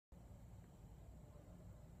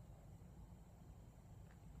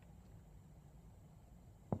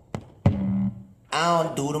I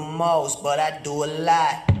don't do the most, but I do a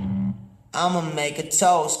lot. I'ma make a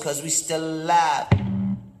toast, cause we still alive.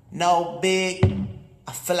 No big,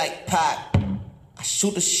 I feel like Pac. I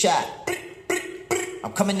shoot a shot.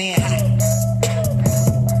 I'm coming in hot.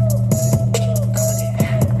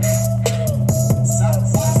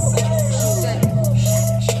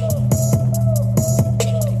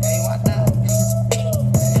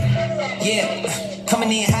 Yeah,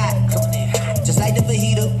 coming in hot. Just like the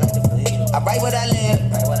fajita. I write what I live.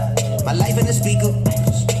 My life in the speaker.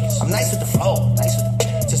 I'm nice with the flow.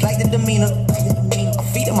 Just like the demeanor. I'm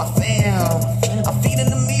feeding my fam. I'm feeding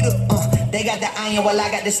the meter. They got the iron while I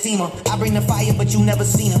got the steamer. I bring the fire, but you never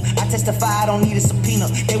seen her. I testify, I don't need a subpoena.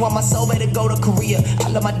 They want my soul, better go to Korea. I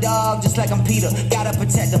love my dog just like I'm Peter. Gotta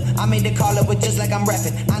protect him. I made the call up with just like I'm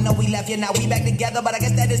rapping. I know we left, yeah, now we back together, but I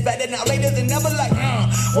guess that is better now. Later than never, like,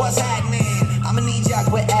 what's happening? I'ma need y'all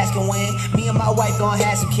quit asking when. Me and my wife gon'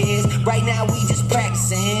 have some kids. Right now we just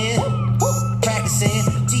practicing.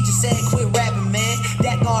 Teacher said quit rapping, man.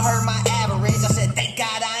 That gon' hurt my average. I said thank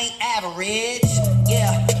God I ain't average.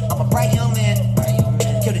 Yeah, I'm a bright young man.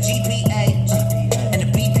 Kill the GPA and the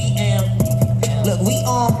BPM. Look, we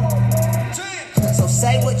on. So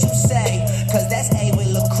say what you say, cause that's A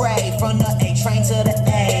with Lecrae. From the A train to the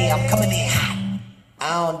A, I'm coming in hot.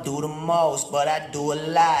 I don't do the most, but I do a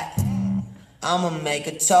lot. I'ma make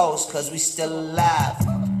a toast, cause we still alive.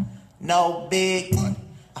 No big,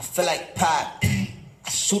 I feel like Pac. I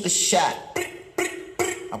shoot a shot.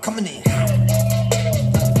 I'm coming in. Coming in.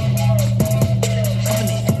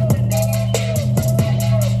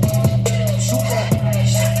 Shoot that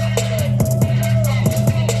shot.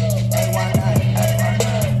 Hey, why not?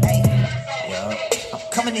 Hey, yo, I'm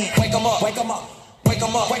coming in. Wake 'em up, wake 'em up. Wake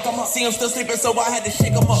 'em up, wake 'em up. See him still sleeping, so I had to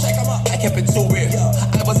shake 'em up. I kept it too real.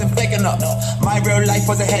 I wasn't faking up. My real life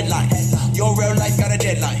was a headline. Your real life got a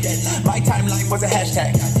deadline. My timeline was a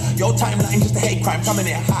hashtag. Your timeline just a hate crime. Coming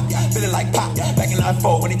in hot, feeling like pop. Back in line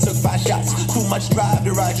 4 when he took 5 shots. Too much drive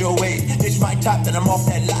to ride your way. Ditch my top, then I'm off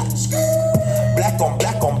that lot. Black on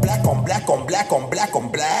black on black on black on black on black on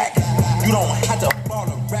black. You don't have to ball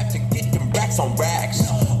a rap to get them racks on racks.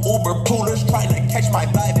 Uber poolers trying to catch my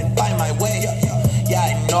vibe and find my way. Yeah,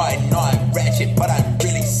 I know I'm ratchet, but I'm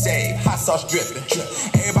really safe. Hot sauce dripping.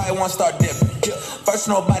 Everybody wanna start dipping. First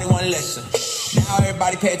nobody wanna listen. Now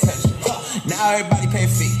everybody pay attention. Now everybody pay a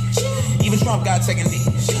fee. Even Trump got taking knee.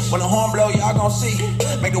 When the horn blow, y'all gon' see.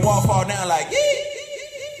 Make the wall fall down like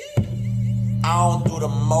I don't do the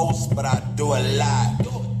most, but I do a lot.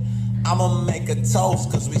 I'ma make a toast,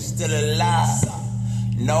 cause we still alive.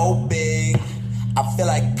 No big, I feel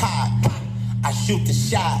like Pac. I shoot the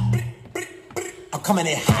shot. I'm coming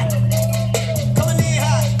in hot. Coming in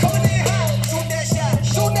hot, coming in hot. Shoot that shot,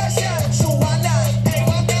 shoot that shot. Shoot, why not? Hey,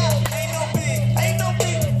 why not? Ain't no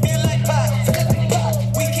big. Feel like Pac, feel like Pac.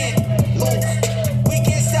 We can't lose, we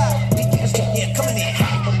can't stop. Yeah, coming in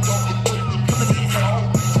hot. Coming in hot.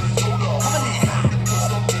 Coming in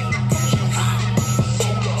hot.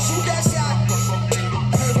 Shoot that shot.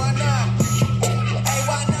 Hey, why not? Hey,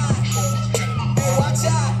 why not? Hey, watch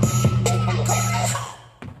out.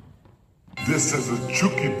 This is a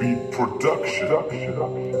Juki Beat production.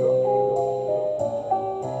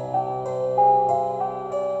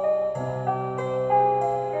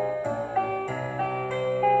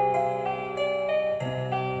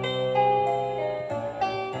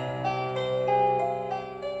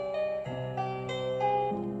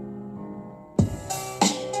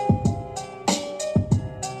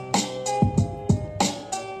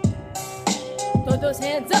 Throw those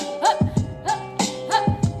hands up, up, up, up,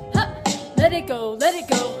 up. Let it go, let it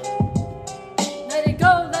go. Let it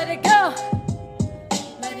go, let it go.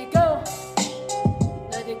 Let it go.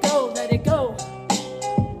 Let it go, let it go.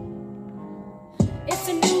 It's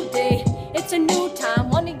a new day, it's a new time.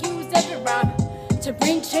 Wanna use every rhyme to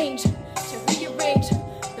bring change, to rearrange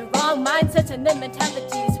the wrong mindsets and the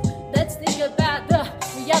mentalities. Let's think about the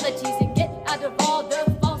realities and get out of all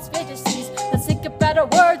the false fantasies. Let's think about our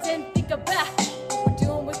words and think about what we're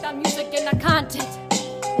doing with our music and our content.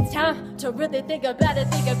 It's time to really think about it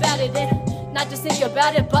and not just think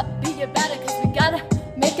about it, but be about it, cause we gotta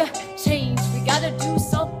make a change. We gotta do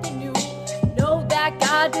something new. Know that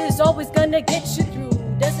God is always gonna get you through.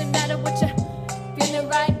 Doesn't matter what you're feeling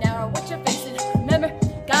right now or what you're facing. Remember,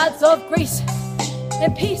 God's of grace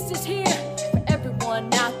and peace is here for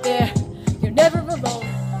everyone out there. You're never alone,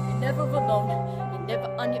 you're never alone. You're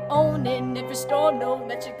never on your own in every storm. Know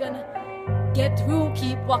that you're gonna get through.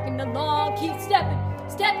 Keep walking along, keep stepping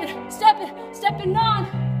on.